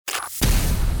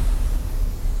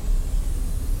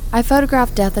I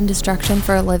photograph death and destruction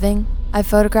for a living. I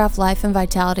photograph life and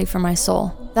vitality for my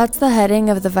soul. That's the heading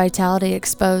of the Vitality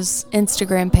Xposed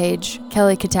Instagram page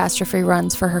Kellie Katastrophe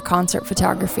runs for her concert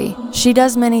photography. She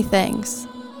does many things.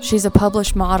 She's a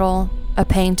published model, a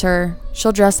painter.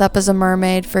 She'll dress up as a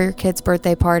mermaid for your kid's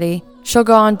birthday party. She'll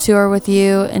go on tour with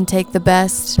you and take the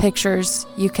best pictures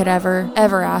you could ever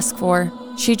ask for.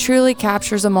 She truly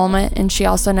captures a moment, and she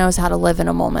also knows how to live in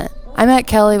a moment. I met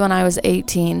Kellie when I was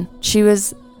 18. She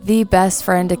was the best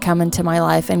friend to come into my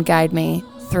life and guide me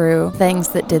through things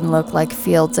that didn't look like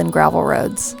fields and gravel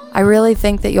roads. I really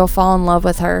think that you'll fall in love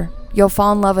with her. You'll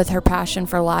fall in love with her passion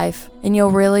for life, and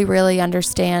you'll really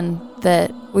understand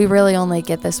that we really only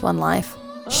get this one life.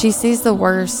 She sees the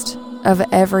worst of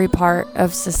every part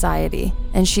of society,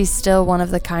 and she's still one of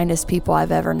the kindest people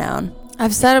I've ever known.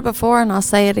 I've said it before and I'll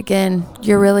say it again.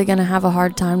 You're really going to have a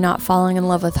hard time not falling in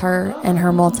love with her and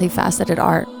her multifaceted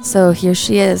art. So here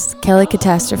she is, Kellie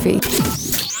Katastrophe.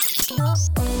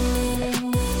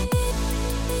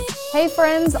 Hey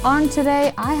friends, on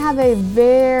today I have a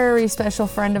very special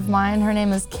friend of mine. Her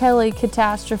name is Kellie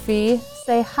Katastrophe.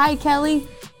 Say hi, Kellie.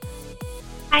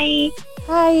 Hi.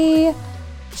 Hi.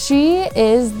 She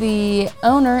is the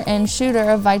owner and shooter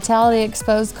of Vitality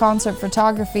Xposed concert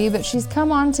photography, but she's come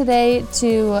on today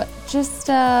to just,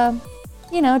 tell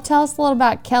us a little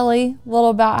about Kellie, a little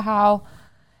about how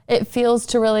it feels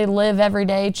to really live every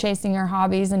day chasing your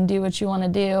hobbies and do what you want to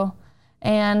do.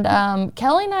 And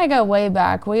Kellie and I go way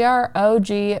back. We are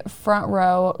OG front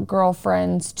row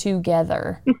girlfriends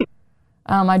together.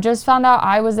 I just found out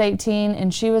I was 18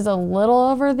 and she was a little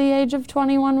over the age of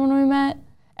 21 when we met.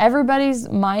 Everybody's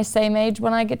my same age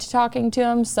when I get to talking to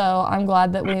them, so I'm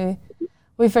glad that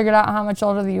we figured out how much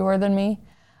older you were than me.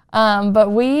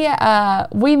 But we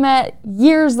met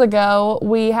years ago.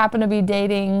 We happened to be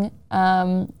dating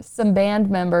some band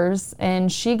members,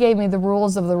 and she gave me the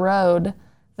rules of the road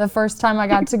the first time I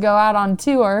got to go out on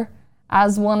tour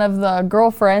as one of the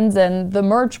girlfriends and the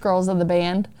merch girls of the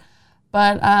band.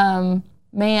 But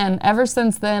man, ever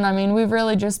since then, I mean, we've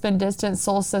really just been distant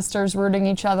soul sisters rooting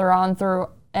each other on through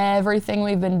everything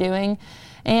we've been doing.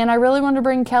 And I really wanted to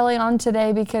bring Kellie on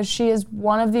today because she is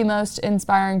one of the most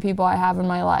inspiring people I have in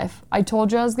my life. I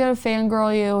told you I was going to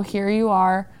fangirl you. Here you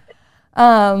are.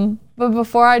 But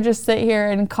before I just sit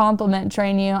here and compliment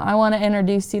train you, I want to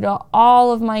introduce you to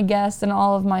all of my guests and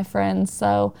all of my friends.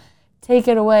 So take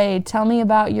it away. Tell me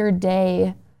about your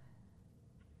day.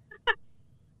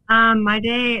 My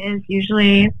day is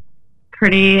usually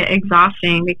pretty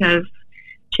exhausting because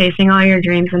chasing all your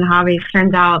dreams and hobbies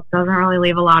turns out doesn't really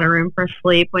leave a lot of room for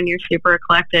sleep when you're super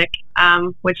eclectic,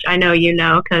 which I know you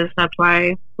know because that's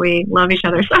why we love each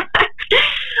other so much.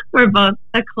 We're both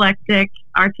eclectic,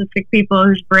 artistic people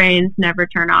whose brains never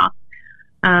turn off.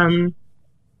 I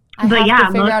have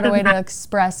to figure out a way to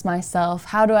express myself.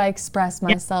 How do I express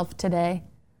myself today?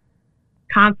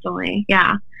 Constantly,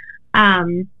 yeah.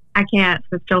 I can't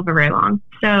sit still for very long.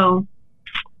 So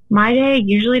my day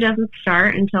usually doesn't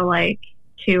start until like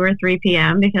 2 or 3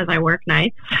 p.m. because I work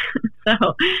nights.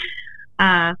 So,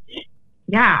 I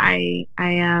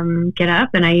get up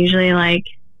and I usually like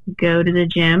go to the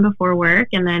gym before work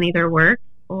and then either work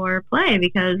or play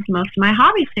because most of my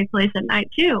hobbies take place at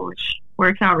night too, which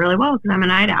works out really well because I'm a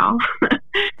night owl.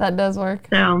 That does work.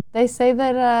 So they say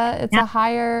that it's a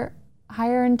higher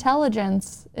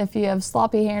intelligence if you have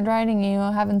sloppy handwriting, you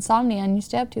have insomnia, and you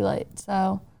stay up too late.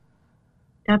 So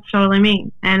that's totally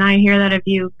me. And I hear that if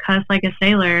you cuss like a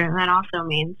sailor, that also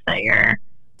means that your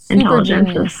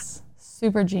intelligence is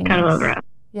super genius. Kind of over it.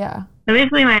 Yeah. So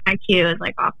basically my IQ is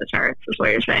like off the charts, is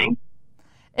what you're saying.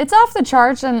 It's off the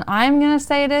charts, and I'm going to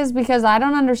say it is because I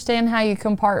don't understand how you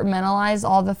compartmentalize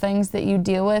all the things that you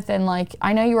deal with. And like,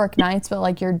 I know you work nights, but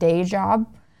like your day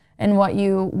job and what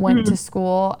you went to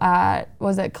school at,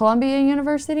 was it Columbia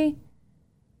University?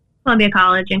 Columbia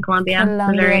College in Columbia,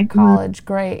 Missouri. College,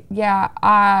 great. Yeah,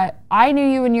 I knew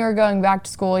you when you were going back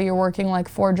to school. You're working like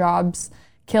 4 jobs,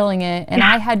 killing it. And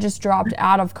I had just dropped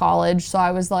out of college, so I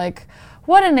was like,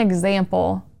 what an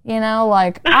example. You know,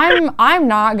 like I'm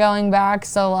not going back,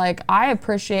 so like I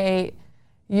appreciate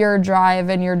your drive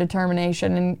and your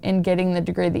determination in getting the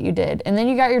degree that you did. And then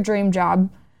you got your dream job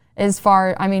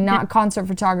not concert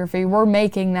photography. We're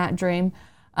making that dream.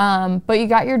 But you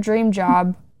got your dream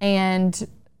job, and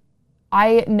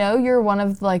I know you're one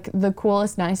of like the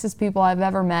coolest, nicest people I've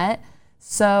ever met.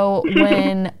 So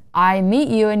when I meet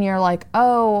you and you're like,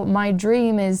 oh, my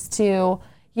dream is to,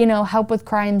 help with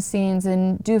crime scenes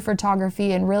and do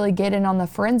photography and really get in on the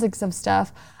forensics of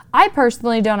stuff. I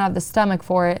personally don't have the stomach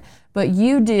for it, but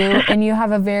you do, and you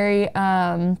have a very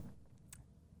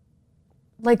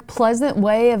pleasant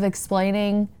way of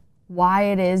explaining why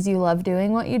it is you love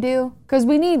doing what you do? Because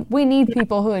we need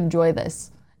people who enjoy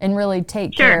this and really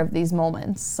take care of these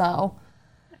moments. So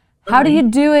how do you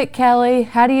do it, Kellie?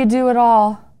 How do you do it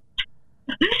all?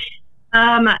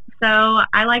 So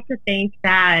I like to think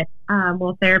that,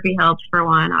 therapy helps for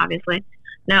one, obviously.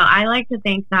 No, I like to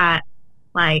think that,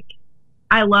 like,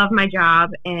 I love my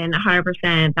job and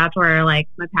 100% that's where, like,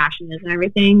 my passion is and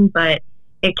everything, but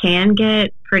it can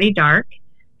get pretty dark.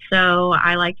 So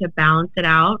I like to balance it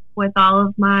out with all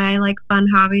of my, like, fun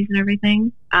hobbies and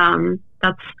everything.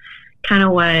 That's kind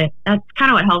of what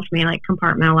helps me, like,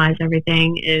 compartmentalize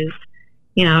everything is,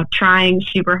 you know, trying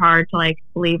super hard to, like,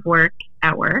 leave work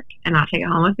at work and not take it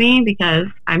home with me because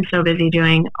I'm so busy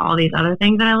doing all these other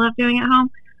things that I love doing at home.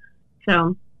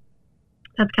 So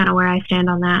that's kind of where I stand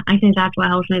on that. I think that's what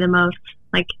helps me the most,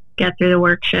 like, get through the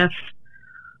work shifts.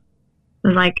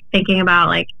 Is like thinking about,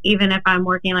 like, even if I'm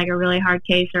working like a really hard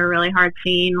case or a really hard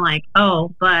scene, like,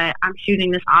 oh, but I'm shooting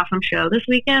this awesome show this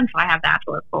weekend, so I have that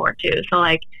to look forward to. So,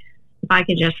 like, if I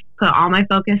could just put all my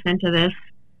focus into this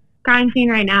crime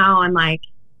scene right now and, like,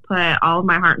 put all of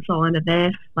my heart and soul into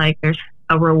this, like, there's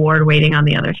a reward waiting on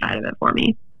the other side of it for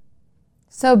me.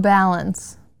 So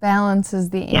balance is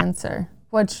the answer,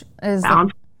 which is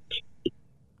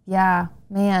yeah,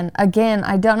 man. Again,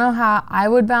 I don't know how I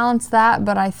would balance that,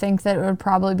 but I think that it would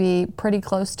probably be pretty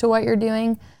close to what you're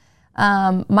doing.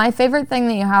 My favorite thing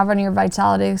that you have on your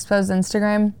Vitality Xposed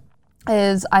Instagram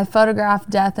is I photograph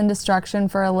death and destruction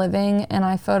for a living, and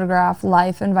I photograph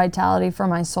life and vitality for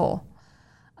my soul.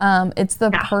 It's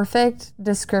the perfect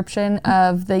description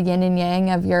of the yin and yang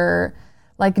of your,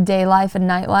 like, day life and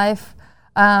night life.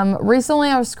 Recently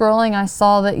I was scrolling, I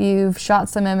saw that you've shot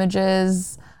some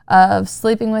images of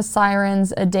Sleeping with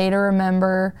Sirens, A Day to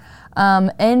Remember.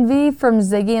 Envy from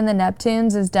Ziggy and the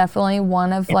Neptunes is definitely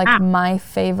one of, like, my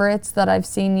favorites that I've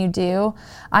seen you do.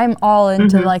 I'm all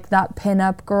into, like, that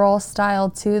pinup girl style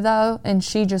too, though, and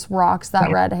she just rocks that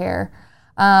red hair.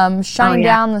 Shine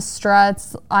Down the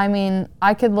Struts. I mean,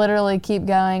 I could literally keep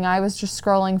going. I was just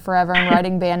scrolling forever and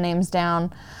writing band names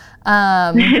down.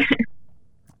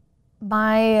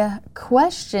 My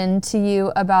question to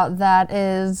you about that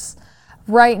is,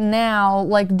 right now,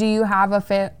 like, do you have a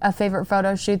favorite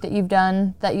photo shoot that you've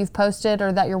done, that you've posted,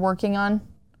 or that you're working on?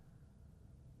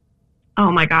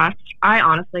 Oh my gosh. I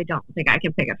honestly don't think I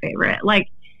can pick a favorite. Like,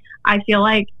 I feel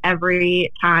like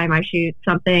every time I shoot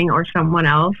something or someone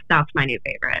else, that's my new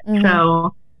favorite.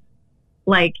 So,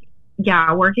 like,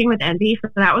 yeah, working with Envy, so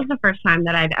that was the first time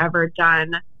that I'd ever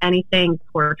done anything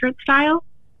portrait style.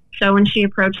 So when she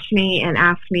approached me and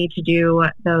asked me to do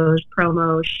those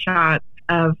promo shots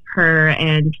of her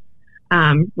and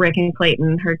Rick and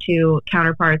Clayton, her two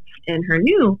counterparts in her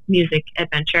new music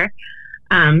adventure,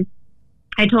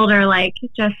 I told her, like,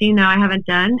 just, you know, I haven't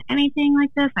done anything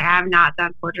like this. Like, I have not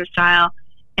done portrait style.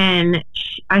 And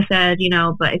I said, you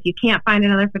know, but if you can't find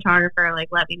another photographer, like,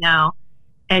 let me know.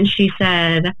 And she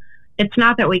said, it's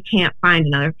not that we can't find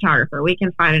another photographer. We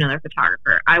can find another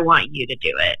photographer. I want you to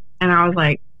do it. And I was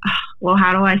like, oh, well,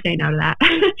 how do I say no to that?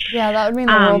 Yeah, that would mean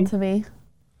the world to me.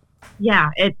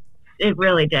 Yeah, it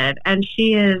really did. And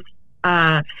she is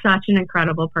such an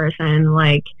incredible person.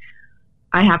 Like,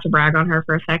 I have to brag on her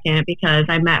for a second because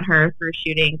I met her through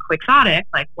shooting Quixotic,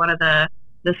 like one of the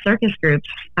circus groups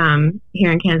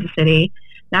here in Kansas City.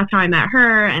 That's how I met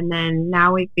her. And then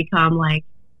now we've become, like,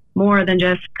 more than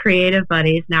just creative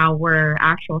buddies. Now we're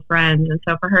actual friends. And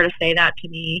so for her to say that to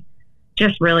me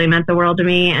just really meant the world to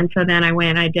me. And so then I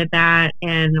went and I did that,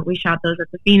 and we shot those at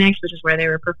the Phoenix, which is where they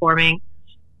were performing.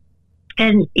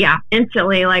 And yeah,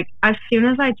 instantly, like, as soon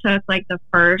as I took, like, the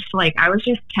first, like, I was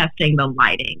just testing the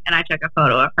lighting, and I took a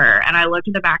photo of her, and I looked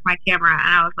at the back of my camera, and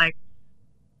I was like,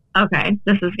 okay,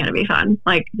 this is going to be fun.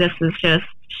 Like, this is just,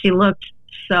 she looked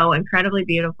so incredibly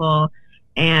beautiful,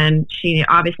 and she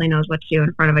obviously knows what to do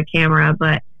in front of a camera,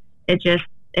 but it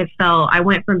felt, I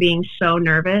went from being so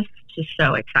nervous to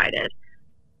so excited.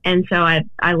 And so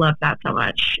I love that so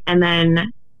much. And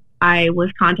then I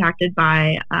was contacted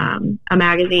by a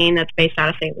magazine that's based out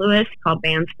of St. Louis called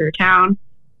Bands Through Town,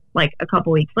 like, a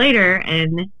couple weeks later,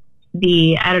 and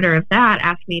the editor of that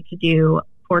asked me to do a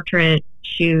portrait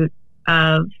shoot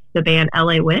of the band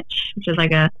LA Witch, which is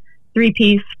like a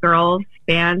 3-piece girls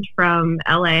band from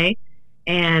LA,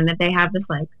 and they have this,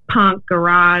 like, punk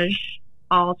garage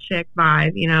all chick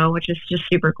vibe, you know, which is just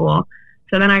super cool.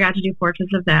 So then I got to do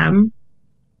portraits of them.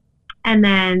 And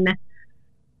then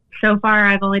so far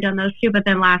I've only done those two, but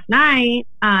then last night,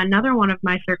 another one of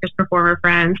my circus performer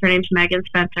friends, her name's Megan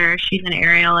Spencer, she's an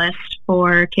aerialist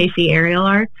for KC Aerial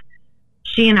Arts.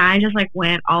 She and I just, like,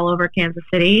 went all over Kansas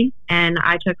City, and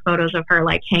I took photos of her,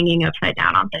 like, hanging upside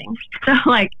down on things. So,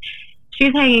 like,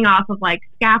 she's hanging off of like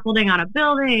scaffolding on a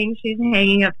building. She's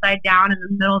hanging upside down in the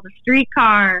middle of the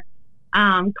streetcar,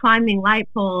 climbing light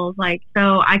poles. Like,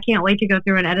 so I can't wait to go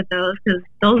through and edit those because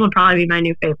those will probably be my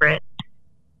new favorite.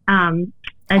 A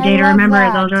Day to Remember.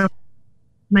 That. Those are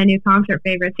my new concert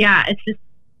favorites. Yeah, it's just,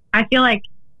 I feel like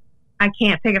I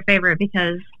can't pick a favorite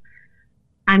because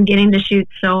I'm getting to shoot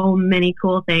so many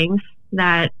cool things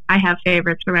that I have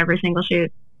favorites from every single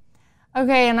shoot.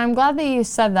 Okay, and I'm glad that you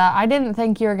said that. I didn't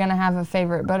think you were going to have a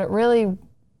favorite, but it really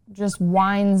just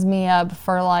winds me up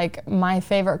for like my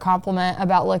favorite compliment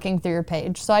about looking through your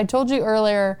page. So I told you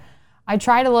earlier, I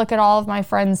try to look at all of my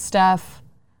friends' stuff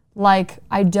like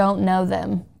I don't know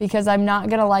them, because I'm not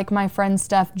going to like my friend's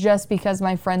stuff just because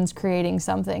my friend's creating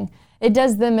something. It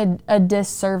does them a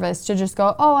disservice to just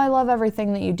go, oh, I love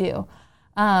everything that you do.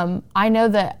 I know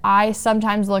that I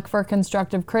sometimes look for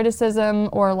constructive criticism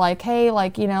or like, hey,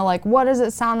 like, you know, like, what does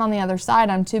it sound on the other side?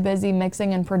 I'm too busy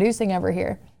mixing and producing over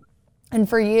here. And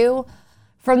for you,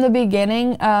 from the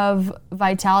beginning of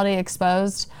Vitality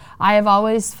Exposed, I have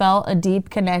always felt a deep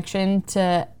connection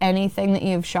to anything that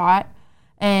you've shot.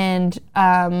 And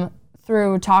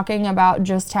through talking about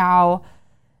just how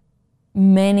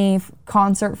many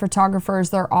concert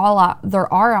photographers there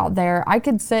are out there, I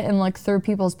could sit and look through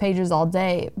people's pages all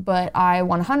day, but I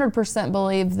 100%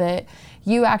 believe that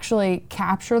you actually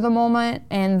capture the moment,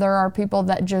 and there are people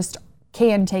that just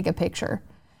can take a picture.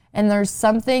 And there's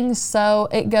something, so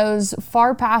it goes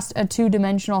far past a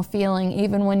two-dimensional feeling.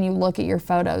 Even when you look at your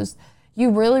photos, you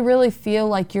really, really feel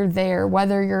like you're there,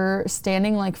 whether you're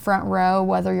standing like front row,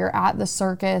 whether you're at the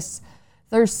circus.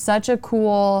 There's such a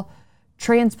cool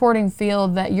transporting feel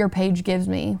that your page gives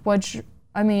me, which,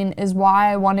 I mean, is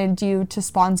why I wanted you to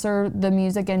sponsor the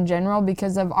music in general,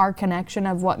 because of our connection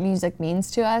of what music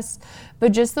means to us.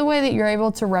 But just the way that you're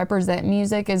able to represent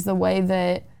music is the way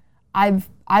that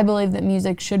I believe that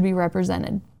music should be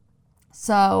represented.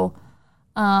 So,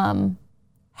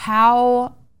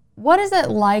 what is it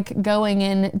like going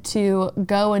in to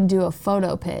go and do a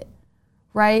photo pit,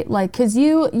 right? Like, cause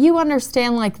you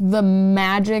understand like the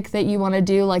magic that you want to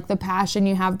do, like the passion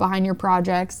you have behind your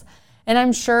projects. And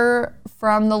I'm sure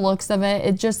from the looks of it,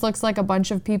 it just looks like a bunch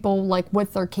of people like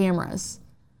with their cameras,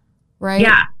 right?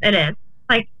 Yeah, it is.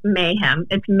 Like mayhem.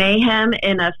 It's mayhem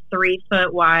in a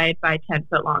 3-foot wide by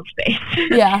 10-foot long space.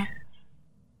 Yeah.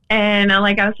 And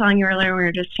like I was telling you earlier, we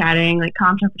were just chatting, like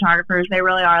concert photographers, they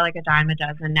really are like a dime a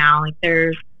dozen now. Like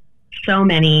there's so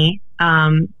many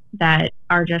that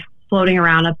are just floating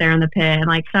around up there in the pit. And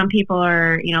like some people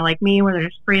are, you know, like me, where they're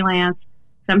just freelance.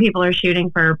 Some people are shooting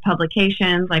for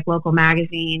publications like local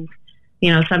magazines.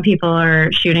 You know, some people are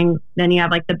shooting, then you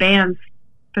have like the band's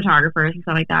photographers and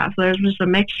stuff like that. So there's just a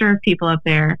mixture of people up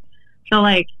there. So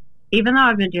like, even though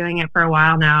I've been doing it for a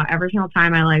while now, every single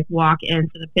time I like walk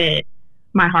into the pit,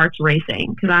 my heart's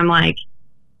racing, because I'm like,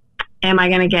 am I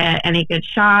going to get any good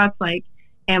shots? Like,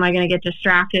 am I going to get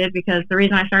distracted? Because the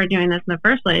reason I started doing this in the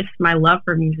first place is my love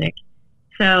for music.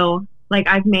 So like,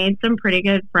 I've made some pretty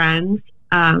good friends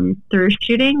through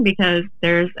shooting, because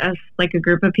there's a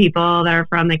group of people that are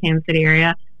from the Kansas City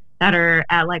area that are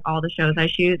at like all the shows I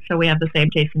shoot. So we have the same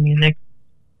taste in music.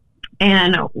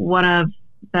 And one of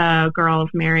the girls,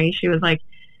 Mary, she was like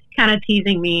kind of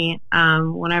teasing me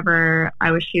whenever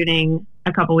I was shooting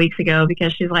a couple weeks ago,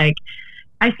 because she's like,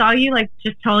 I saw you like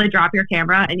just totally drop your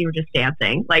camera and you were just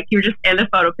dancing. Like you were just in the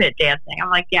photo pit dancing. I'm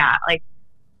like, yeah, like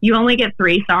you only get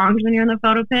 3 songs when you're in the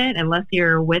photo pit unless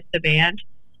you're with the band,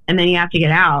 and then you have to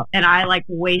get out. And I like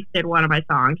wasted one of my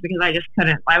songs because I just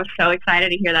couldn't. I was so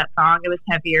excited to hear that song. It was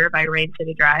Heavier by Rain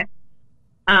City Drive.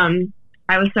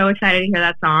 I was so excited to hear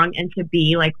that song and to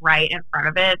be like right in front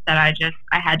of it that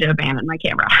I had to abandon my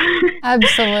camera.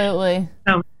 Absolutely.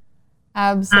 So,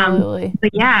 absolutely.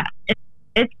 But yeah,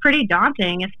 it's pretty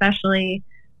daunting, especially,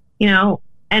 you know,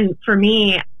 and for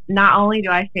me, not only do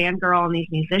I fangirl on these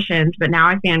musicians, but now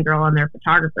I fangirl on their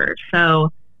photographers.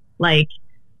 So like,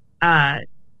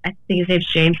 I think his name's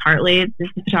James Hartley, this is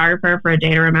the photographer for A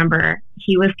Day to Remember.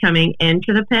 He was coming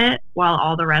into the pit while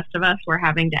all the rest of us were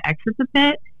having to exit the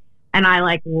pit. And I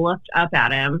like looked up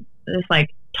at him, this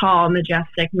like tall,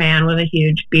 majestic man with a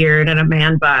huge beard and a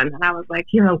man bun. And I was like,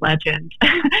 you're a legend.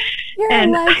 You're a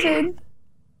legend.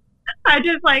 I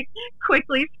just like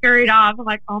quickly scurried off. I'm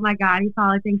like, oh my God, he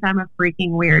probably thinks I'm a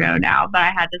freaking weirdo now, but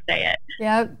I had to say it.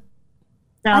 Yep.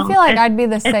 So I feel like I'd be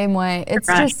the same way. It's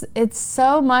just, it's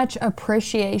so much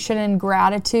appreciation and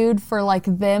gratitude for like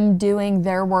them doing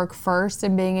their work first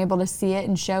and being able to see it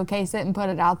and showcase it and put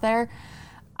it out there.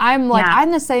 I'm like, yeah.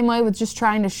 I'm the same way with just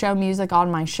trying to show music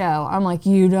on my show. I'm like,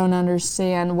 you don't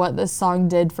understand what this song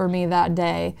did for me that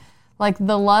day. Like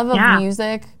the love of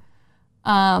music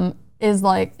is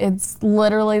like, it's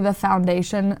literally the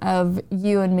foundation of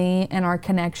you and me and our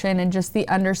connection and just the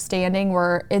understanding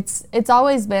where it's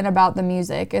always been about the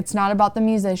music. It's not about the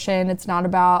musician. It's not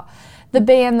about the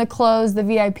band, the clothes, the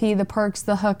VIP, the perks,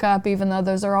 the hookup, even though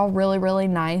those are all really, really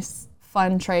nice,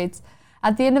 fun traits.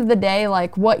 At the end of the day,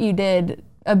 like what you did,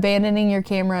 abandoning your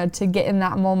camera to get in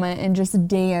that moment and just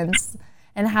dance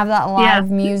and have that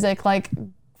live music like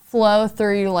flow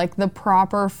through like the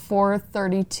proper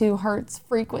 432 hertz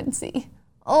frequency.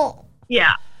 Oh.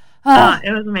 Yeah.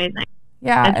 It was amazing.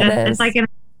 Yeah, it's like an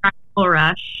incredible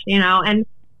rush, you know,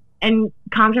 and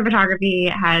concert photography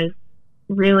has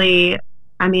really,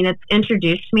 I mean, it's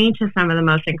introduced me to some of the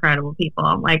most incredible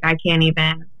people. Like I can't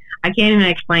even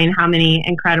explain how many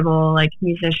incredible like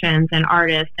musicians and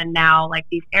artists, and now like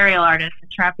these aerial artists and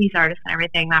trapeze artists and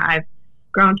everything that I've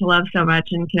grown to love so much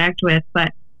and connect with.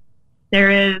 But there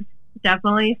is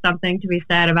definitely something to be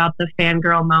said about the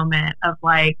fangirl moment of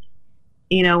like,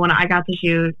 you know, when I got to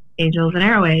shoot Angels and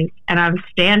Airways and I was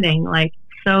standing like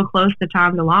so close to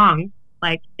Tom DeLonge,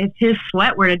 like if his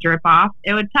sweat were to drip off,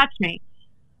 it would touch me.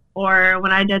 Or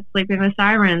when I did Sleeping with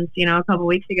Sirens, you know, a couple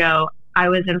weeks ago, I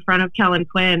was in front of Kellen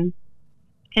Quinn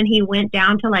and he went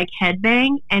down to like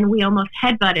headbang and we almost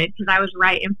headbutted because I was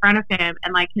right in front of him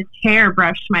and like his hair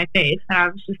brushed my face and I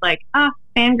was just like,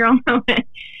 fangirl moment.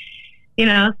 You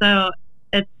know, so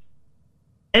it's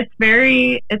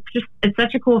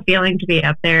such a cool feeling to be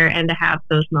up there and to have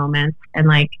those moments and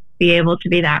like be able to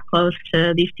be that close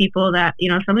to these people that, you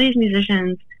know, some of these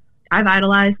musicians I've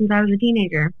idolized since I was a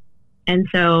teenager. And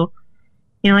so,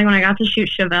 you know, like when I got to shoot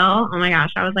Chevelle, oh my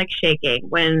gosh, I was like shaking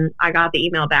when I got the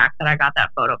email back that I got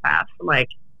that photo pass. I'm like,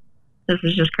 this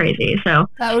is just crazy. So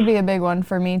that would be a big one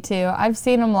for me too. I've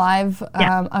seen them live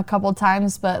a couple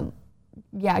times, but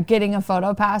yeah, getting a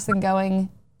photo pass and going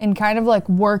and kind of like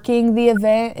working the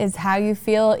event is how you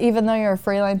feel. Even though you're a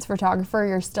freelance photographer,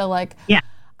 you're still like,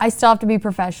 I still have to be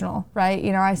professional, right?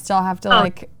 You know, I still have to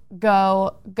like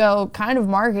go kind of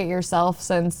market yourself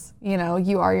since, you know,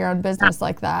 you are your own business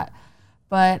like that.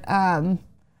 But I'm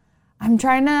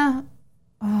trying to,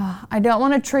 I don't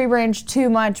want to tree branch too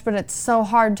much, but it's so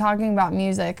hard talking about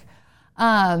music.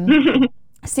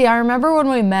 See, I remember when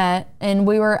we met and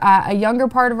we were at a younger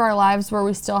part of our lives where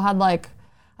we still had like,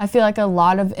 I feel like a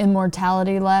lot of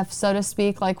immortality left, so to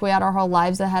speak. Like we had our whole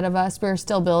lives ahead of us. We were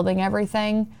still building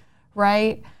everything,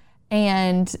 right?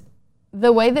 And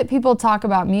the way that people talk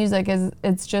about music is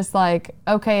it's just like,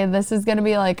 okay, this is going to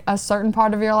be like a certain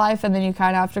part of your life and then you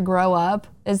kind of have to grow up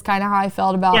is kind of how I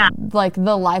felt about like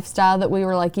the lifestyle that we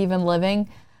were like even living.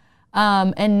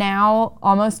 And now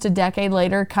almost a decade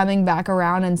later, coming back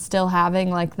around and still having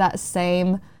like that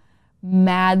same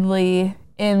madly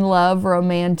in love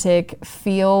romantic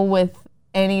feel with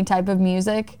any type of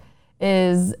music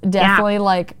is definitely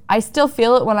like, I still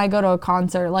feel it when I go to a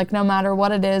concert, like no matter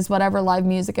what it is, whatever live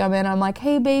music I'm in, I'm like,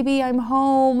 hey baby, I'm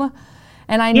home.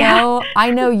 And I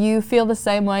know you feel the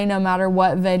same way no matter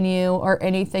what venue or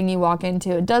anything you walk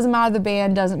into. It doesn't matter the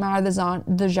band, doesn't matter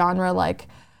the genre, like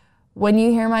when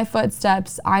you hear my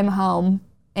footsteps, I'm home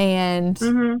and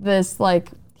this like,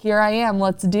 here I am,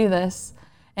 let's do this.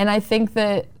 And I think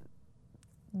that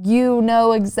you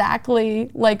know exactly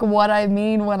like what I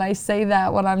mean when I say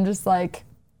that, when I'm just like,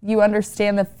 you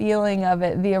understand the feeling of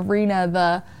it, the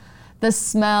arena, the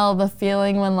smell, the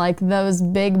feeling when like those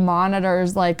big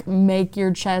monitors like make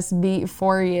your chest beat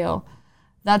for you.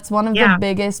 That's one of the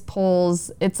biggest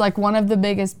pulls. It's like one of the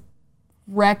biggest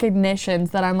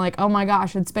recognitions that I'm like, oh my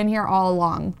gosh, it's been here all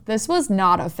along. This was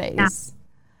not a phase.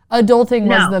 Adulting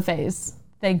was the phase.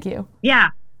 Thank you. Yeah,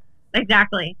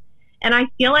 exactly. And I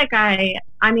feel like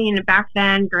I mean, back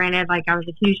then, granted, like I was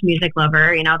a huge music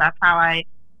lover, you know, that's how I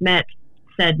met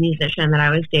said musician that I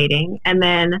was dating. And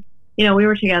then, you know, we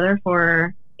were together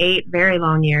for 8 very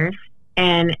long years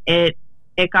and it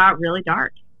got really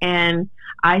dark. And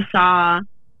I saw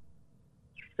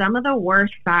some of the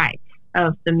worst sides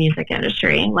of the music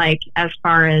industry, like as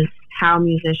far as how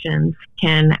musicians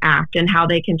can act and how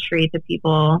they can treat the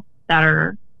people that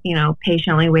are, you know,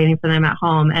 patiently waiting for them at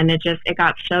home. And it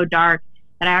got so dark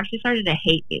that I actually started to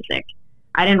hate music.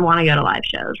 I didn't want to go to live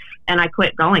shows and I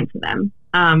quit going to them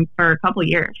for a couple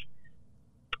years.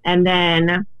 And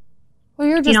then, well,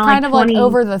 you're just kind of like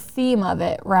over the theme of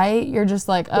it, right? You're just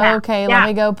like, oh, okay, let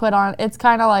me go put on, it's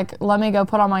kind of like, let me go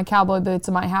put on my cowboy boots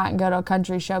and my hat and go to a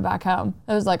country show back home.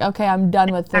 It was like, okay, I'm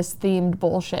done with this themed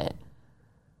bullshit.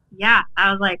 Yeah,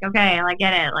 I was like, okay, I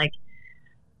get it. Like,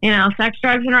 you know, sex,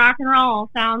 drugs, and rock and roll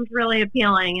sounds really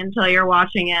appealing until you're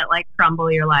watching it like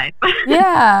crumble your life.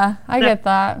 Yeah, I get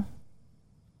that.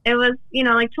 it was,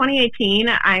 like 2018,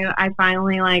 I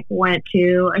finally like went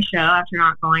to a show after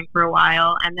not going for a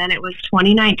while. And then it was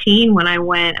 2019 when I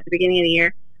went at the beginning of the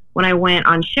year when I went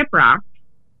on Shiprock,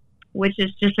 which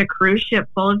is just a cruise ship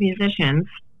full of musicians.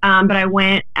 But I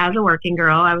went as a working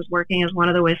girl. I was working as one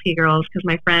of the whiskey girls because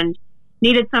my friend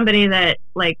needed somebody that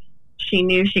like she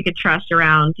knew she could trust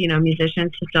around,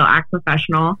 musicians to still act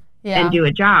professional and do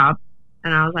a job.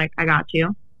 And I was like, I got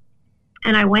you.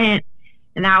 And I went,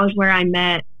 and that was where I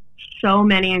met so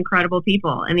many incredible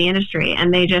people in the industry.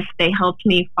 And they helped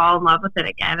me fall in love with it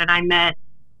again. And I met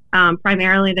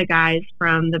primarily the guys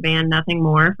from the band Nothing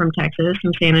More from Texas,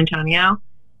 from San Antonio.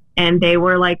 And they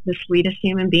were like the sweetest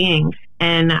human beings.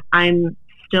 And I'm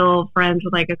still friends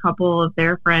with like a couple of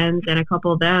their friends and a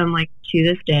couple of them like to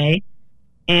this day.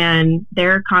 And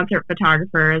their concert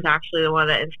photographer is actually the one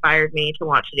that inspired me to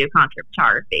want to do concert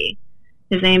photography.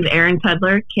 His name's Aaron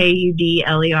Kudler,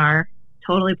 Kudler,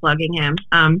 totally plugging him,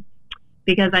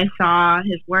 because I saw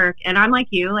his work. And I'm like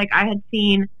you, like I had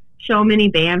seen so many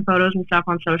band photos and stuff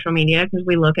on social media because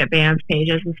we look at bands'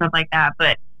 pages and stuff like that.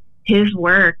 But his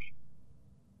work,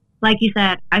 like you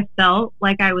said, I felt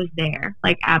like I was there,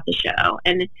 like at the show.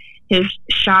 And his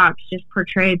shots just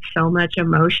portrayed so much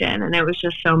emotion, and it was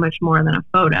just so much more than a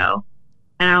photo.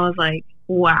 And I was like,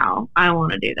 wow, I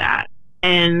want to do that.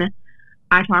 And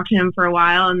I talked to him for a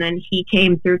while, and then he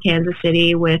came through Kansas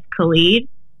City with Khalid,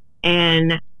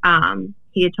 and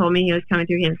he had told me he was coming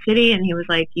through Kansas City, and he was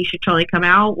like, you should totally come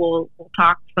out. We'll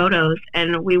talk photos.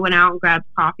 And we went out and grabbed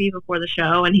coffee before the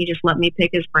show, and he just let me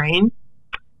pick his brain.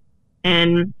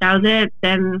 And that was it.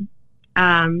 Then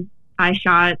I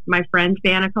shot my friend's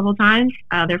band a couple times.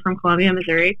 They're from Columbia,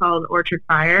 Missouri, called Orchard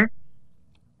Fire.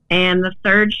 And the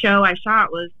third show I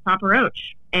shot was Papa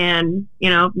Roach. And,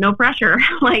 no pressure.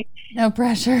 Like, no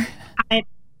pressure.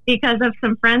 Because of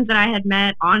some friends that I had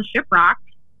met on Shiprock,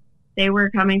 they were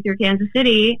coming through Kansas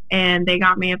City, and they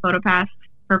got me a photo pass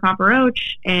for Papa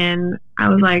Roach. And I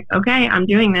was like, okay, I'm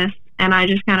doing this. And I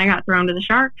just kind of got thrown to the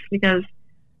sharks because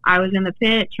I was in the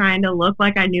pit trying to look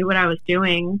like I knew what I was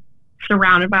doing,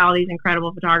 surrounded by all these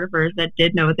incredible photographers that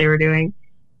did know what they were doing.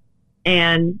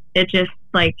 And it just,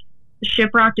 like,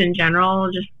 Shiprocked in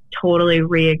general just totally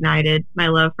reignited my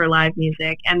love for live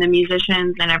music. And the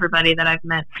musicians and everybody that I've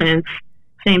met since,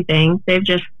 same thing. They've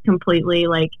just completely,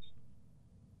 like,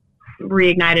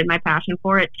 reignited my passion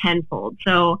for it tenfold.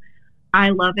 So I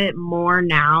love it more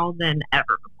now than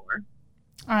ever before.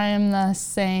 I am the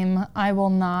same. I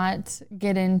will not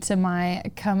get into my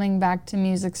coming back to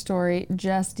music story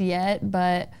just yet,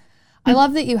 but I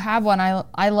love that you have one.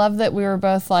 I love that we were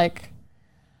both like,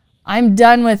 I'm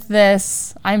done with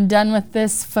this. I'm done with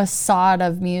this facade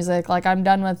of music. Like, I'm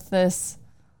done with this,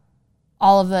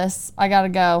 all of this. I gotta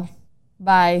go.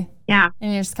 Bye. Yeah.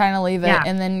 And you just kind of leave it. Yeah.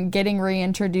 And then getting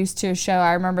reintroduced to a show.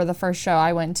 I remember the first show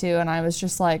I went to, and I was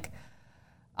just like,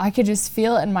 I could just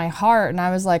feel it in my heart. And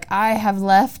I was like, I have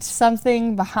left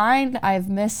something behind. I've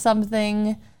missed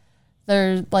something.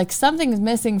 There's like something's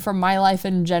missing from my life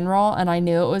in general. And I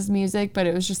knew it was music, but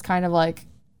it was just kind of like,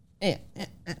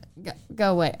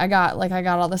 go away. I got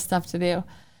all this stuff to do.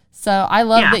 So I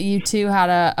love that you two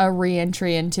had a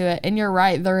re-entry into it. And you're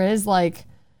right. There is like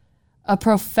a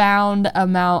profound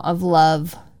amount of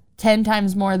love, 10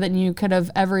 times more than you could have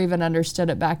ever even understood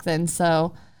it back then.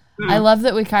 So I love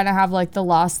that we kind of have like the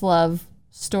lost love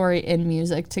story in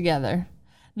music together.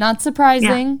 Not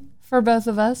surprising for both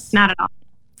of us. Not at all.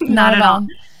 Not at all.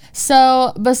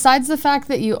 So besides the fact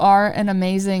that you are an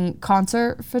amazing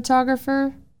concert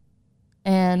photographer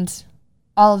and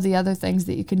all of the other things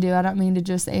that you can do, I don't mean to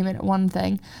just aim it at one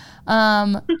thing.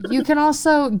 You can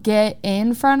also get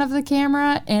in front of the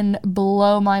camera and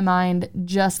blow my mind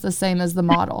just the same as the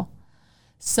model.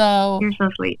 So you're so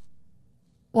sweet.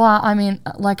 Well, I mean,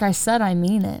 like I said, I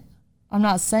mean it. I'm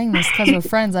not saying this because we're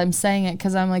friends. I'm saying it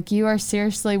because I'm like, you are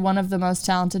seriously one of the most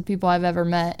talented people I've ever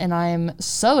met, and I am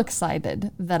so excited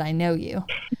that I know you,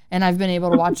 and I've been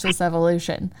able to watch this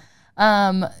evolution.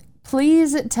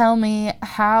 Please tell me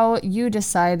how you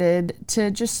decided to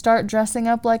just start dressing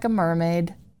up like a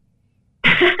mermaid.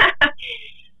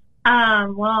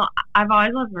 Well, I've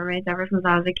always loved mermaids ever since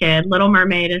I was a kid. Little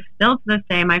Mermaid is still to this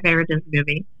day my favorite Disney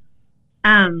movie.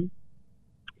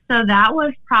 So that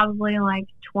was probably like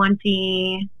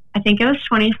I think it was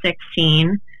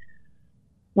 2016,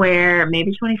 where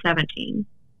maybe 2017.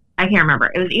 I can't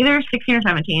remember. It was either 16 or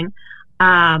 17.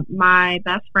 My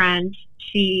best friend,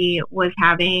 she was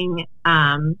having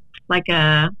like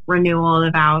a renewal of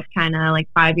the vows, kind of like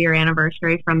 5-year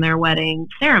anniversary from their wedding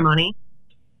ceremony.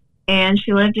 And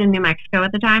she lived in New Mexico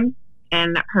at the time,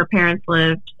 and her parents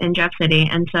lived in Jeff City.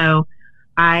 And so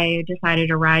I decided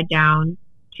to ride down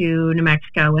to New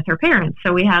Mexico with her parents.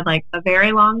 So we had like a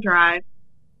very long drive,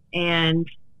 and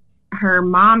her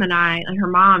mom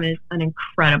is an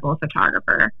incredible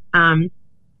photographer.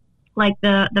 Like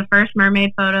the first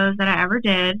mermaid photos that I ever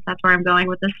did, that's where I'm going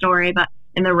with the story, but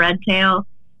in the red tail,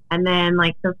 and then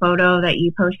like the photo that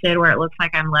you posted where it looks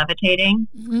like I'm levitating,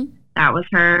 that was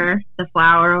her. The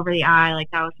flower over the eye,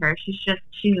 like that was her. She's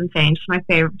insane. She's my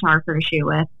favorite photographer to shoot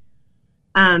with.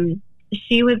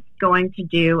 She was going to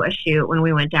do a shoot when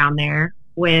we went down there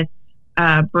with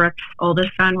Brooke's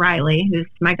oldest son, Riley, who's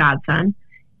my godson.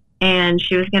 And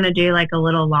she was going to do like a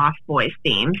little Lost Boys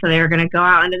theme. So they were going to go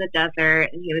out into the desert,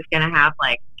 and he was going to have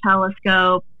like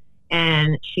telescope,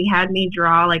 and she had me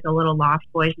draw like a little Lost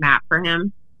Boys map for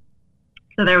him.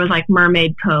 So there was like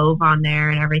Mermaid Cove on there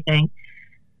and everything.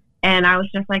 And I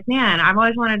was just like, man, I've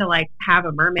always wanted to like have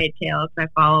a mermaid tail because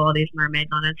I follow all these mermaids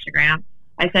on Instagram.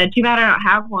 I said, too bad I don't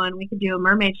have one. We could do a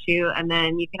mermaid shoot, and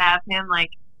then you could have him like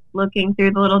looking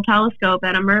through the little telescope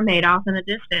at a mermaid off in the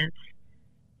distance.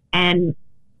 And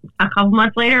a couple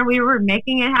months later, we were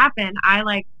making it happen.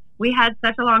 We had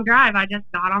such a long drive. I just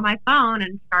got on my phone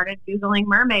and started Googling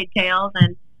mermaid tails,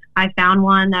 and I found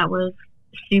one that was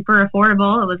super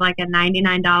affordable. It was like a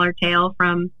 $99 tail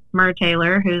from Mer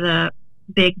Taylor, who's a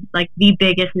big, like the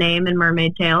biggest name in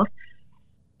mermaid tails.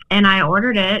 And I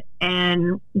ordered it,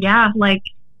 and yeah, like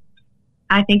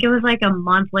I think it was like a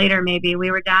month later, maybe we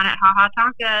were down at Ha Ha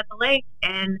Tonka at the lake,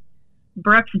 and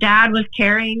Brooke's dad was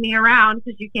carrying me around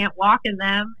because you can't walk in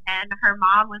them, and her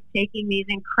mom was taking these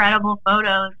incredible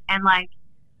photos. And like,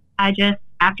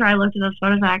 after I looked at those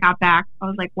photos that I got back, I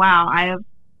was like, wow, I have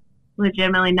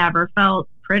legitimately never felt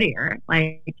prettier.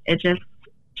 Like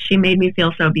she made me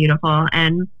feel so beautiful.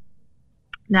 And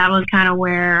that was kind of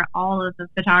where all of the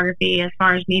photography, as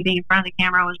far as me being in front of the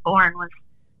camera, was born, was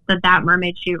that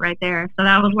mermaid shoot right there. So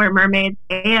that was where mermaids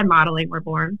and modeling were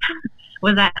born.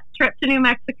 Was that trip to New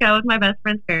Mexico with my best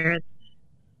friend's parents.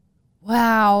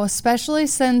 Wow. Especially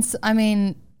since, I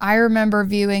mean, I remember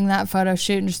viewing that photo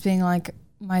shoot and just being like,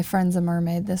 my friend's a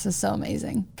mermaid. This is so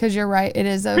amazing. Because you're right. It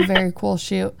is a very cool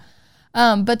shoot.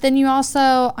 But then you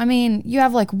also, I mean, you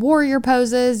have like warrior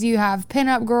poses. You have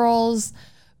pinup girls,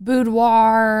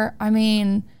 boudoir. I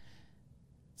mean,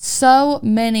 so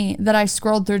many that I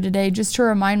scrolled through today just to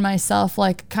remind myself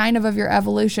like kind of your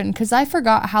evolution, because I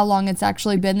forgot how long it's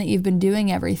actually been that you've been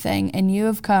doing everything, and you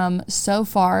have come so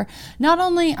far. Not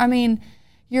only, I mean,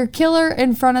 you're killer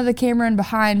in front of the camera and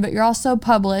behind, but you're also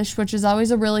published, which is always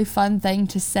a really fun thing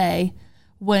to say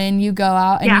when you go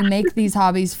out and you make these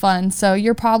hobbies fun. So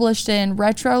you're published in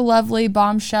Retro Lovely,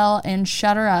 Bombshell, and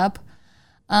Shutter Up.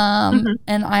 And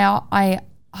I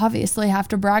obviously have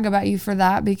to brag about you for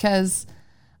that, because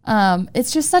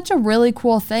it's just such a really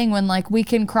cool thing when like we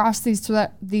can cross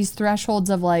these thresholds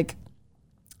of like,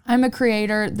 I'm a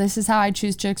creator. This is how I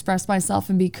choose to express myself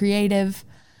and be creative.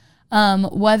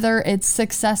 Whether it's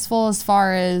successful as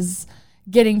far as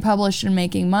getting published and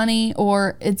making money,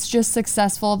 or it's just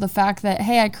successful, the fact that,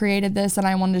 hey, I created this and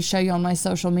I wanted to show you on my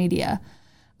social media.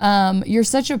 You're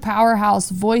such a powerhouse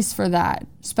voice for that,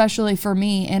 especially for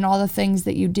me and all the things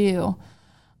that you do.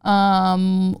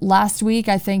 Last week,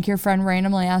 I think your friend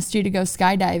randomly asked you to go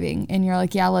skydiving, and you're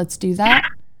like, yeah, let's do that.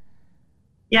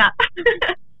 Yeah.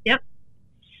 Yep.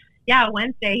 Yeah.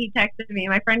 Wednesday, he texted me.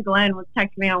 My friend Glenn was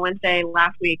texting me on Wednesday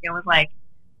last week and was like,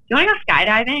 do you want to go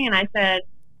skydiving? And I said,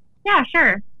 yeah,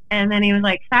 sure. And then he was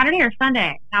like, Saturday or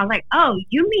Sunday? And I was like, oh,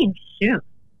 you mean soon.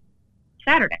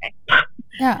 Saturday.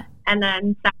 Yeah. And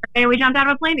then Saturday, we jumped out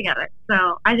of a plane together.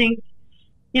 So I think,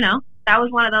 that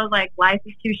was one of those, like, life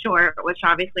is too short, which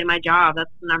obviously my job, that's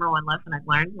the number one lesson I've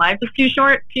learned. Life is too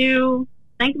short to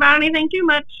think about anything too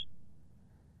much.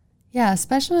 Yeah,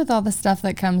 especially with all the stuff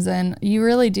that comes in. You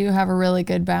really do have a really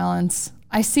good balance.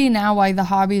 I see now why the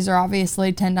hobbies are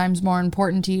obviously 10 times more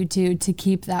important to you, too, to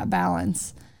keep that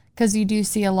balance. Because you do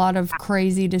see a lot of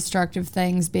crazy, destructive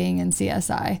things being in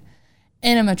CSI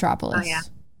in a metropolis. Oh, yeah.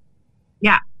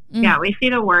 Yeah. Yeah, we see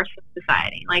the worst of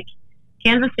society. Like,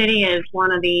 Kansas City is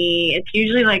it's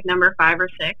usually like number 5 or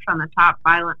 6 on the top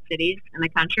violent cities in the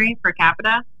country per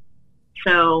capita.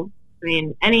 So, I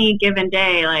mean, any given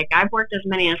day, like I've worked as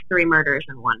many as 3 murders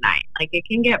in one night. Like it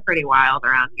can get pretty wild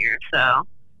around here. So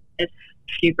it's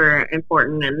super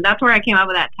important. And that's where I came up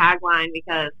with that tagline,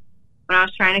 because when I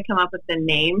was trying to come up with the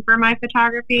name for my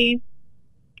photography,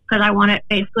 because I wanted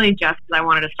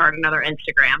to start another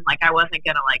Instagram. Like I wasn't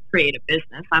going to like create a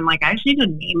business. I'm like, I just need to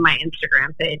name my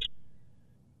Instagram page.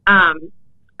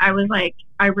 I was like,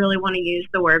 I really want to use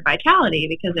the word vitality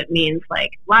because it means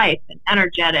like life and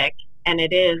energetic, and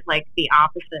it is like the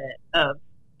opposite of,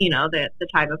 the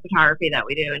type of photography that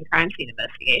we do in crime scene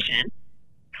investigation.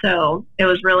 So it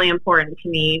was really important to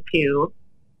me to,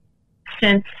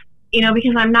 since,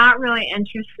 because I'm not really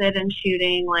interested in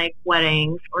shooting like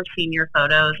weddings or senior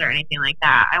photos or anything like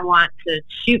that. I want to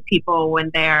shoot people when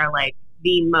they are like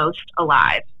the most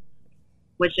alive,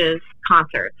 which is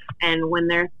concerts. And when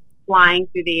they're flying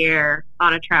through the air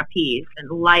on a trapeze and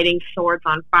lighting swords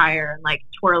on fire and like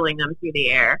twirling them through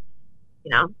the air,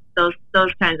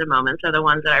 those kinds of moments are the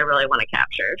ones that I really want to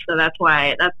capture. So that's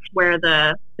where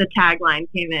the tagline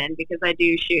came in, because I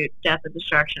do shoot death and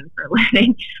destruction for a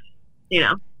living,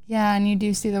 Yeah, and you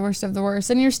do see the worst of the worst.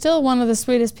 And you're still one of the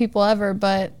sweetest people ever,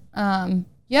 but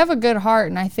you have a good heart,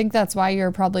 and I think that's why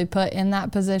you're probably put in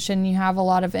that position. You have a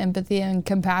lot of empathy and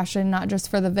compassion, not just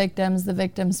for the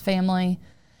victim's family,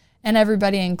 and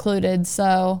everybody included.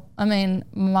 So, I mean,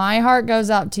 my heart goes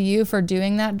out to you for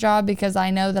doing that job, because I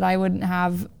know that I wouldn't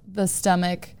have the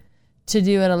stomach to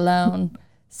do it alone.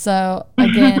 So,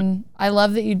 again, I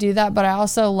love that you do that, but I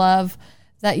also love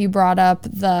that you brought up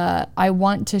I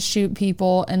want to shoot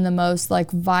people in the most like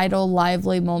vital,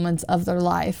 lively moments of their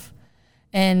life.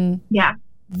 And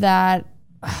that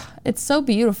it's so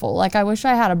beautiful. Like, I wish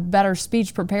I had a better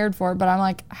speech prepared for it, but I'm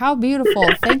like, how beautiful.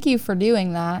 Thank you for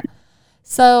doing that.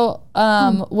 So,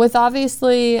 with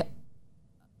obviously,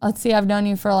 let's see, I've known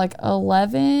you for like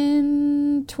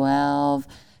 11, 12,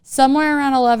 somewhere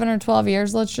around 11 or 12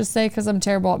 years, let's just say, because I'm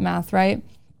terrible at math, right?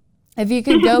 If you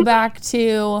could go back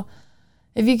to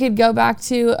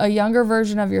a younger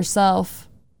version of yourself,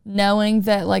 knowing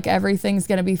that like everything's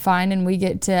going to be fine and we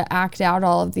get to act out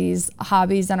all of these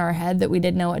hobbies in our head that we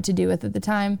didn't know what to do with at the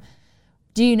time,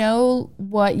 do you know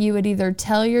what you would either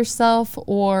tell yourself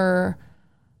or,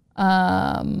 what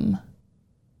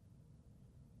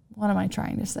am I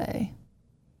trying to say?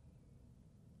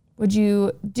 Would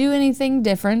you do anything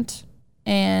different?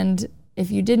 And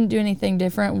if you didn't do anything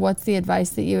different, what's the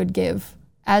advice that you would give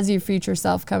as your future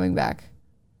self coming back?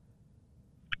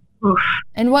 Oof.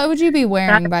 And what would you be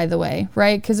wearing, by the way,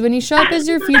 right? Because when you show up as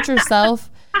your future self,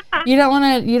 you don't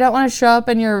want to show up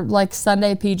in your like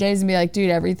Sunday PJs and be like, dude,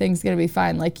 everything's gonna be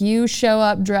fine. Like, you show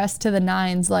up dressed to the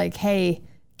nines, like, hey,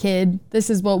 kid,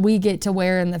 this is what we get to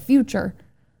wear in the future.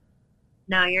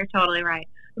 No, you're totally right.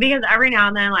 Because every now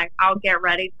and then, like, I'll get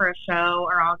ready for a show,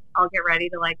 or I'll get ready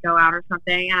to like go out or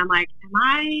something, and I'm like, am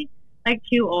I like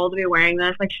too old to be wearing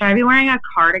this? Like, should I be wearing a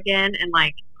cardigan and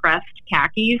like pressed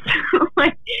khakis?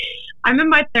 Like, I'm in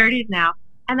my 30s now,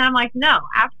 and then I'm like, no,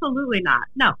 absolutely not.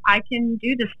 No, I can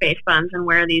do the space buns and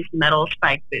wear these metal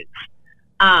spike boots.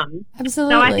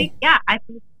 Absolutely. So I think, I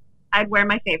think I'd wear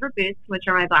my favorite boots, which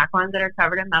are my black ones that are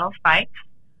covered in metal spikes.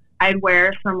 I'd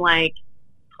wear some like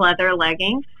pleather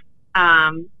leggings,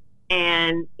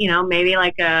 and maybe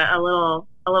like a little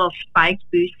spiked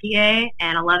bustier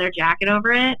and a leather jacket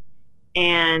over it,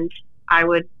 and I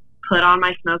would put on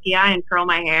my smoky eye and curl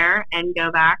my hair and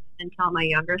go back and tell my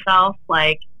younger self,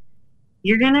 like,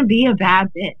 you're gonna be a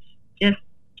bad bitch.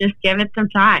 Just give it some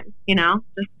time,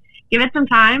 just give it some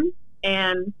time.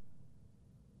 And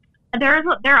there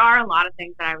are a lot of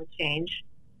things that I would change.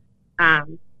 I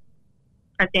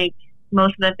think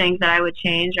most of the things that I would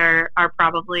change are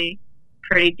probably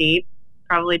pretty deep,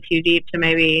 probably too deep to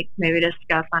maybe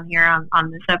discuss on here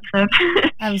on this episode.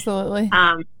 Absolutely.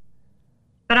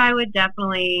 But I would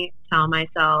definitely tell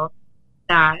myself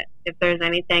that if there's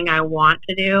anything I want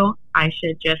to do, I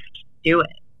should just do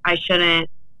it. I shouldn't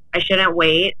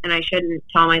wait, and I shouldn't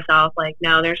tell myself like,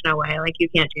 no, there's no way, like, you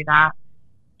can't do that.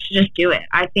 I should just do it.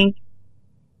 I think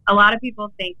a lot of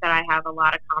people think that I have a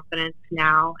lot of confidence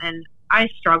now, and I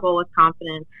struggle with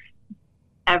confidence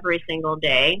every single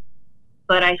day,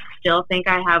 but I still think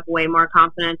I have way more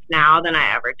confidence now than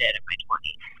I ever did in my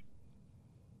 20s.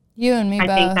 You and me both.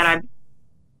 I think that I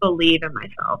believe in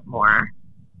myself more.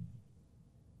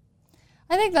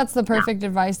 I think that's the perfect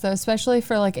advice, though, especially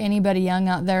for like anybody young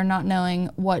out there not knowing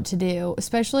what to do,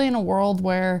 especially in a world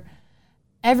where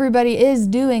everybody is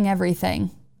doing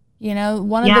everything.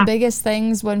 One of the biggest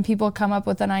things when people come up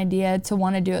with an idea to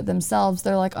want to do it themselves,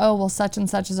 they're like, oh, well, such and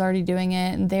such is already doing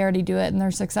it, and they already do it, and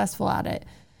they're successful at it.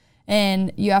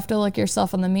 And you have to look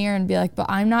yourself in the mirror and be like, but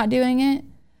I'm not doing it.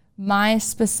 My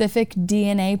specific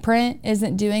DNA print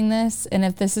isn't doing this, and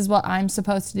if this is what I'm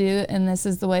supposed to do and this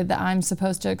is the way that I'm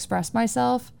supposed to express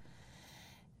myself,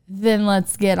 then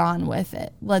let's get on with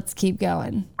it. Let's keep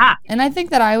going. And I think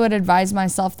that I would advise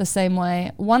myself the same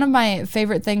way. One of my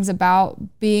favorite things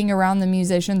about being around the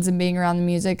musicians and being around the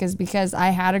music is because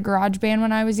I had a garage band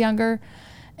when I was younger,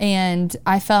 and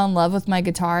I fell in love with my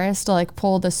guitarist to like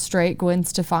pull the straight Gwen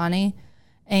Stefani.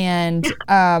 And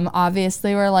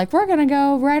obviously we're like, we're going to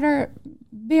go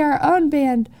be our own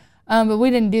band. But we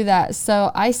didn't do that.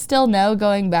 So I still know,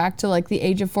 going back to like the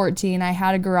age of 14, I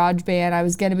had a garage band. I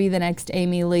was going to be the next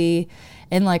Amy Lee.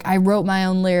 And like I wrote my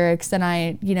own lyrics,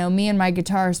 and me and my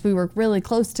guitarist, we work really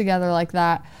close together like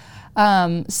that.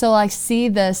 So I see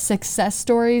the success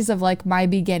stories of like my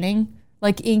beginning.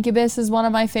 Like Incubus is one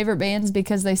of my favorite bands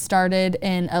because they started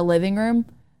in a living room,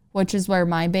 which is where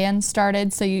my band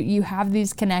started. So you have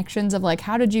these connections of like,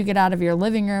 how did you get out of your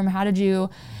living room? How did you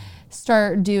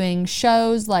start doing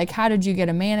shows? Like, how did you get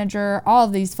a manager? All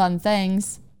of these fun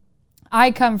things.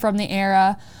 I come from the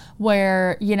era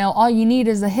where, all you need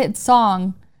is a hit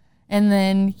song and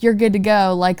then you're good to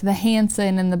go. Like the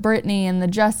Hanson and the Britney and the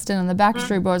Justin and the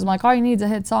Backstreet Boys. I'm like, all you need is a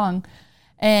hit song.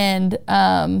 And,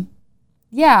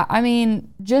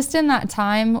 just in that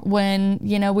time when,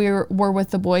 we were with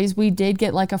the boys, we did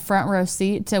get like a front row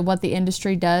seat to what the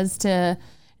industry does to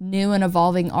new and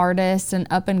evolving artists and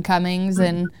up and comings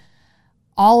and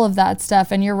all of that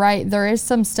stuff. And you're right, there is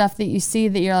some stuff that you see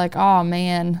that you're like, oh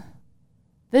man,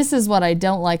 this is what I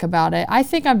don't like about it. I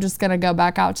think I'm just going to go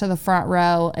back out to the front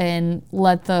row and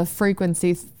let the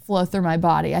frequency flow through my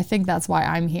body. I think that's why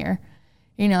I'm here,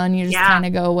 and you just kind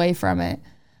of go away from it.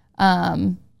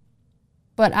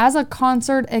 But as a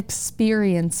concert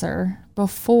experiencer,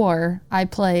 before I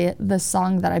play the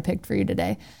song that I picked for you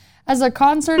today, as a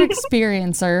concert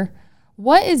experiencer,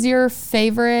 what is your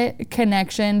favorite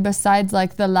connection besides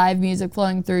like the live music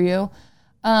flowing through you?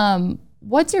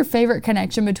 What's your favorite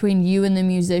connection between you and the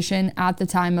musician at the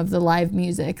time of the live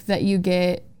music that you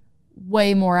get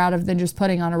way more out of than just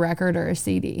putting on a record or a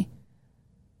CD?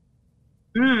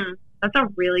 That's a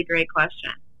really great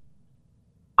question.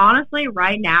 Honestly,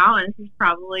 right now, and this is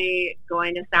probably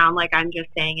going to sound like I'm just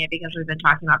saying it because we've been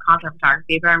talking about concert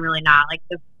photography, but I'm really not. Like,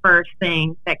 the first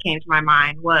thing that came to my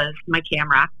mind was my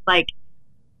camera. Like,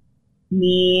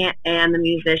 me and the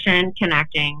musician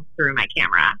connecting through my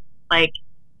camera. Like,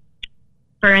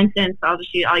 for instance, I'll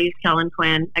use Kellen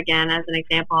Quinn again as an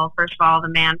example. First of all, the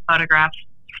man photographs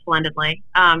splendidly.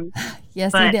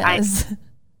 Yes, he does.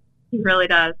 He really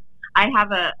does. I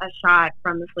have a shot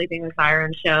from the Sleeping with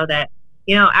Sirens show that,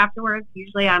 afterwards,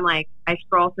 usually I'm like, I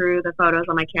scroll through the photos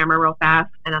on my camera real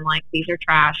fast, and I'm like, these are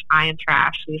trash. I am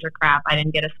trash. These are crap. I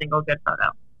didn't get a single good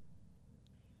photo.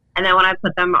 And then when I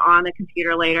put them on the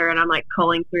computer later and I'm like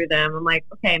culling through them, I'm like,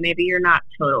 okay, maybe you're not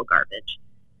total garbage.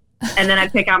 And then I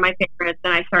pick out my favorites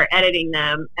and I start editing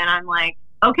them, and I'm like,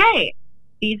 okay,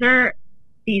 these are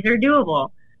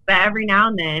doable. But every now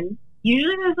and then,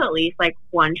 usually there's at least like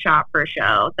one shot per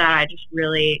show that I just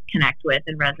really connect with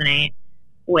and resonate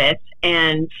with.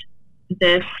 And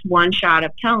this one shot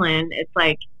of Kellen, it's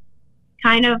like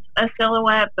kind of a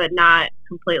silhouette, but not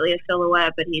completely a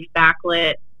silhouette, but he's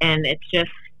backlit, and it's just,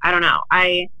 I don't know,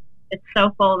 it's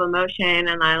so full of emotion,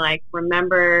 and I like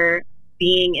remember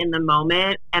being in the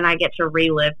moment, and I get to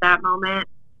relive that moment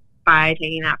by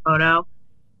taking that photo.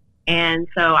 And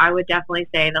so I would definitely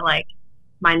say that like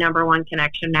my number one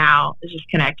connection now is just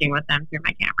connecting with them through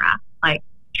my camera, like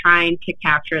trying to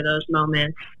capture those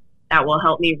moments that will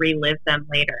help me relive them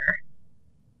later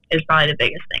is probably the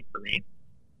biggest thing for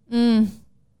me.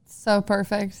 So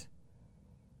perfect.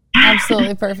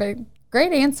 Absolutely perfect.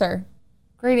 Great answer.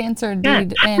 Great answer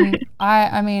indeed. And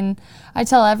I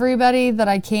tell everybody that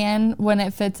I can when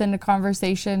it fits into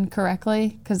conversation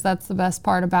correctly, because that's the best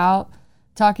part about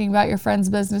talking about your friends'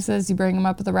 businesses. You bring them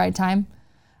up at the right time.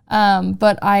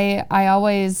 But I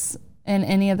always, in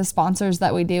any of the sponsors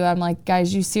that we do, I'm like,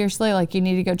 guys, you seriously, like, you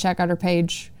need to go check out our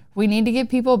page. We need to get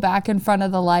people back in front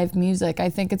of the live music. I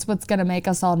think it's what's going to make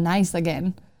us all nice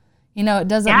again. It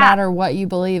doesn't matter what you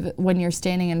believe when you're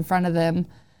standing in front of them.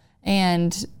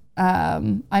 And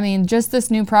just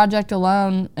this new project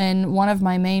alone, and one of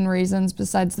my main reasons,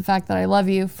 besides the fact that I love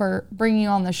you for bringing you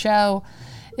on the show,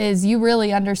 is you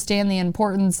really understand the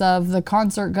importance of the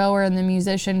concert goer and the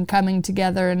musician coming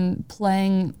together and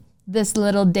playing this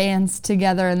little dance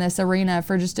together in this arena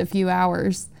for just a few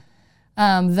hours.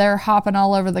 They're hopping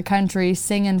all over the country,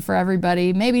 singing for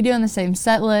everybody, maybe doing the same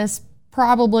set list,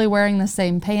 probably wearing the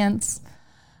same pants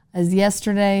as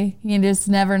yesterday. You just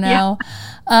never know.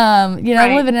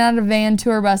 Right. Living out of a van,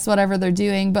 tour bus, whatever they're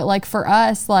doing. But like for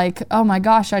us, like, oh my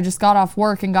gosh, I just got off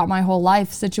work and got my whole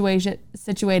life situated.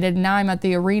 And now I'm at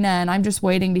the arena and I'm just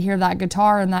waiting to hear that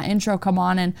guitar and that intro come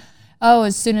on. And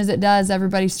as soon as it does,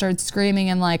 everybody starts screaming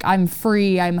and like, I'm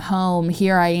free, I'm home,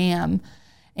 here I am.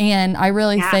 And I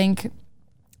really think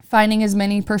finding as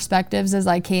many perspectives as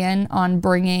I can on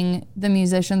bringing the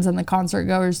musicians and the concert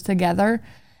goers together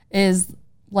is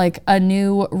like a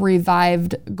new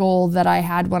revived goal that I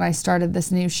had when I started this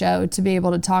new show, to be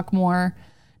able to talk more,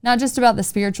 not just about the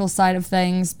spiritual side of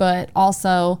things, but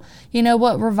also, you know,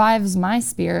 what revives my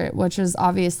spirit, which is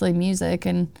obviously music.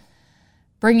 And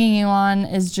bringing you on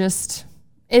is just,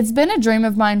 it's been a dream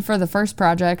of mine for the first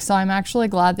project. So I'm actually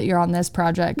glad that you're on this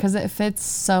project because it fits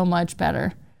so much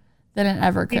better than it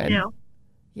ever could. Me too.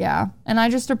 Yeah. And I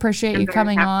just appreciate you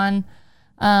coming on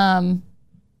and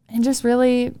just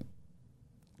really,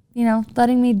 you know,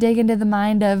 letting me dig into the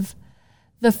mind of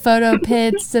the photo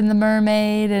pits and the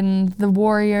mermaid and the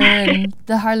warrior and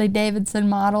the Harley Davidson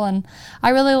model. And I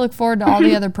really look forward to all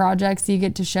the other projects you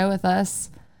get to show with us.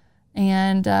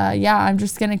 And yeah, I'm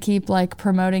just going to keep like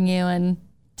promoting you and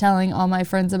telling all my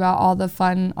friends about all the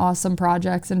fun, awesome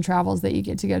projects and travels that you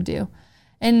get to go do.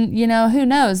 And, you know, who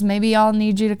knows, maybe I'll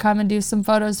need you to come and do some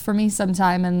photos for me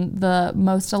sometime in the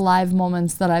most alive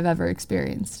moments that I've ever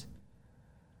experienced.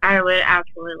 I would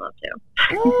absolutely love to.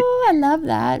 Oh, I love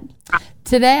that.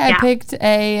 Today I picked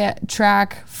a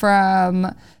track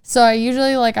from, so I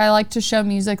usually I like to show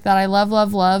music that I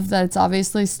love, that's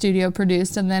obviously studio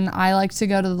produced, and then I like to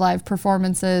go to the live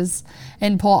performances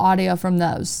and pull audio from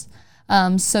those.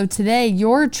 So today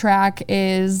your track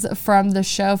is from the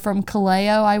show from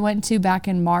Kaleo I went to back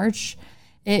in March.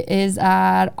 It is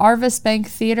at Arvis Bank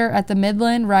Theater at the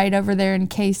Midland, right over there in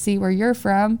KC where you're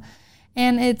from.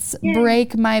 And it's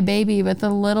Break My Baby with a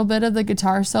little bit of the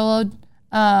guitar solo.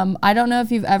 I don't know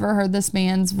if you've ever heard this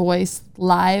man's voice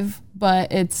live, but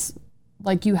it's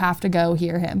like you have to go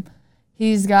hear him.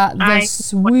 He's got the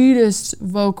sweetest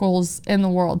vocals in the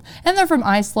world. And they're from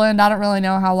Iceland. I don't really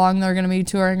know how long they're going to be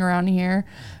touring around here.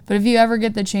 But if you ever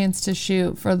get the chance to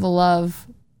shoot for the love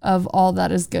of all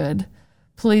that is good,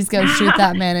 please go shoot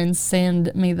that man and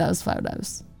send me those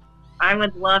photos. I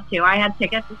would love to. I had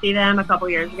tickets to see them a couple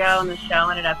years ago, and the show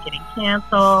ended up getting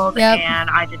canceled.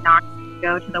 And I did not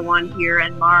go to the one here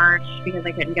in March because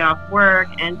I couldn't get off work.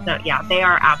 And so, yeah, they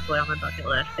are absolutely on my bucket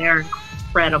list. They are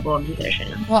incredible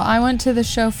musicians. Well, I went to the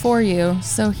show for you,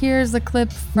 so here's a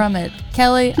clip from it.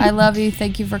 Kellie, I love you.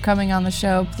 Thank you for coming on the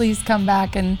show. Please come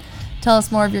back and tell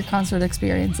us more of your concert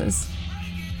experiences.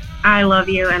 I love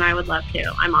you, and I would love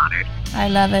to. I'm honored. I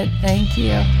love it. Thank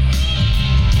you.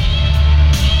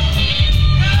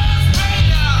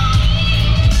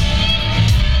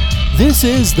 This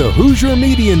is the Hoosier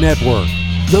Media Network,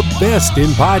 the best in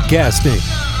podcasting.